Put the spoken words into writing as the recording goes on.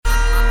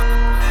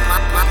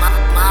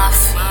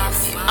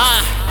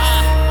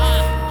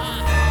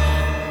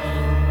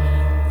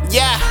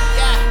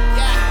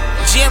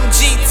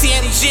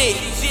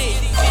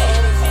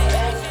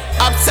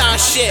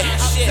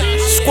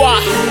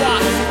squad.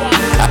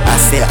 I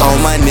said all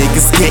my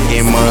niggas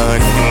getting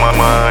money.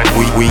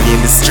 We in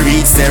the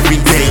streets every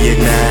day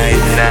and night.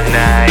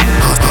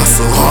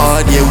 Hustle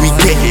hard, yeah, we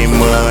getting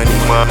money.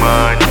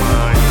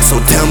 So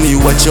tell me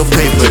what your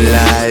paper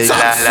like.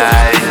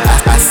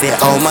 I said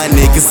all my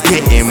niggas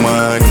getting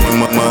money.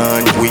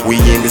 We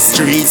in the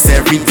streets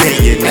every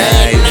day and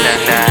night.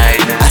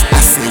 I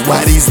said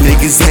why these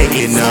niggas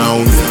hating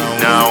on me?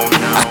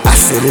 I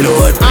said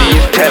Lord,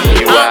 please tell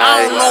me why.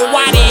 I don't know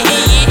why they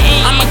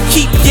hating. I'ma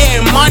keep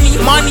getting money.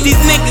 These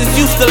niggas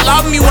used to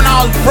love me when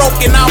I was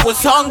broke and I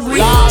was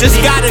hungry. Just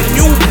got a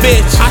new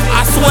bitch.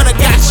 I swear to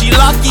God she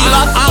lucky.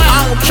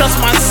 I don't trust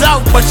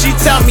myself, but she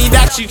tell me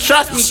that she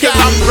trusts me. Cause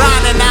I'm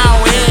grinding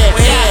out here.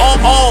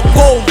 All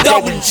gold,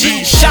 double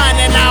G,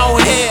 shining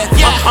out here.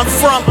 I'm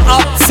from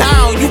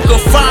uptown, you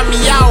can find me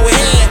out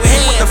here.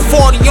 With the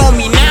 40 on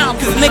me now,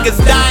 cause niggas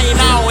dying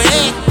out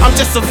here. I'm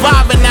just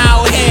surviving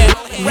out here.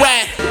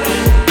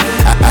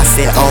 I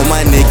said all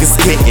my niggas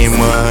getting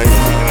money.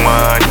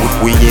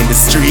 We in the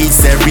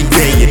streets every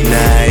day and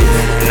night.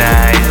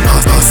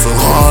 Hustle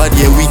hard,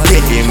 yeah, we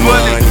getting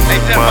money.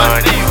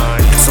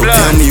 So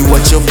tell me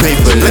what your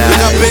paper like. Look,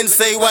 I've been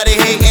say why they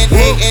hating.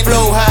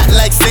 Flow hot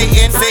like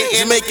Satan.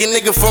 Jamaican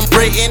nigga from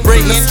Brayton.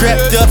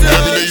 Strapped up,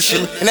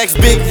 next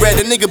big red,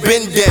 a nigga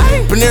been dead.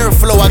 Panera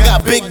flow, I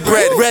got big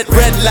bread. Red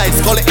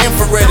lights, call it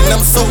infrared. And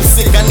I'm so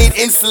sick, I need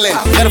insulin.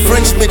 Got a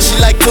French bitch, she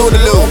like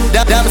Toadaloo.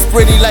 Diamonds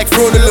pretty like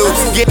Fruit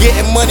Loops.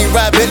 Getting money,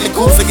 ride Bentley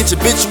Coupes. I get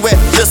your bitch wet,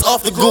 just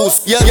off the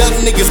goose. Young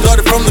niggas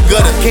started from the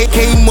gutter.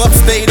 Came up,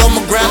 stayed on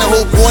my grind. I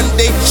hope one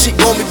day shit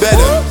gon' be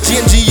better.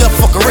 G&G up,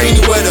 fuck a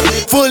rainy weather.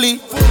 Fully.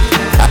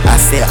 I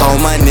said all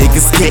my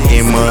niggas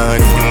getting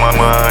money.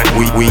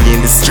 We in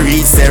the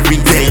streets every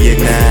day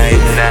and night.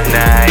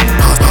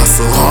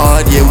 Hustle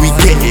hard, yeah, we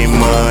getting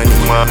money.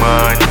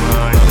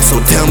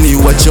 So tell me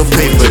what your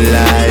paper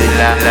like.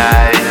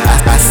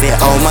 I said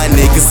all my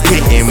niggas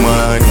getting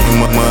money.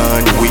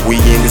 We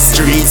in the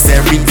streets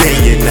every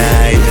day and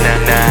night.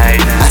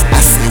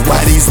 I said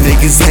why these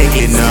niggas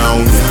hating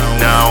on me?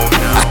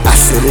 I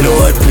said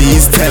Lord,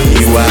 please tell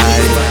me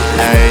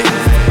why.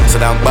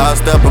 Said I'm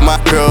bossed up in my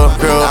crew.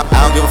 I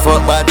don't give a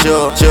fuck about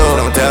you.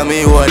 Don't tell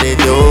me what they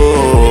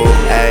do.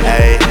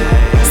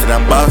 Said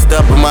I'm bossed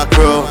up in my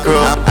crew.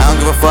 I don't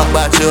give a fuck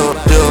about you.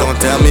 Don't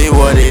tell me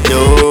what they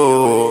do.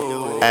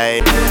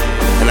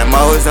 And I'm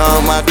always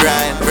on my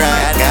grind.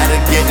 Gotta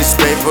get this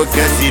paper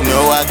cause you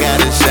know I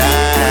gotta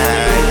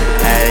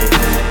shine.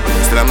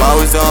 Said I'm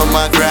always on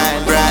my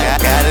grind.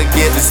 Gotta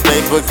get this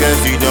paper cause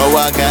you know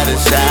I gotta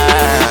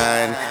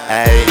shine.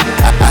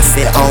 I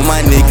said all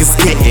my niggas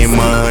getting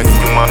money.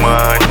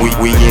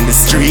 We in the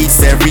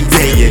streets every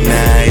day and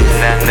night.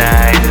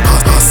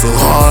 Hustle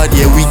hard,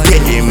 yeah, we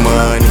getting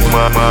money.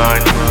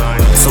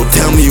 So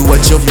tell me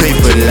what your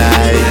paper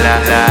like.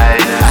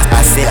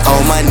 I said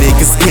all my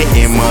niggas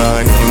getting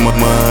money.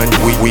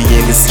 We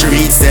in the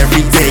streets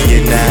every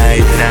day and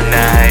night.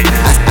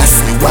 I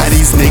said why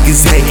these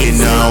niggas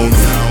hating on me?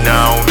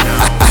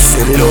 I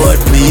said Lord,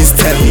 please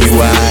tell me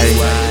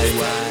why.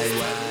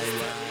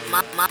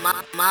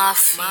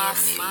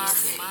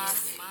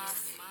 MAFIA.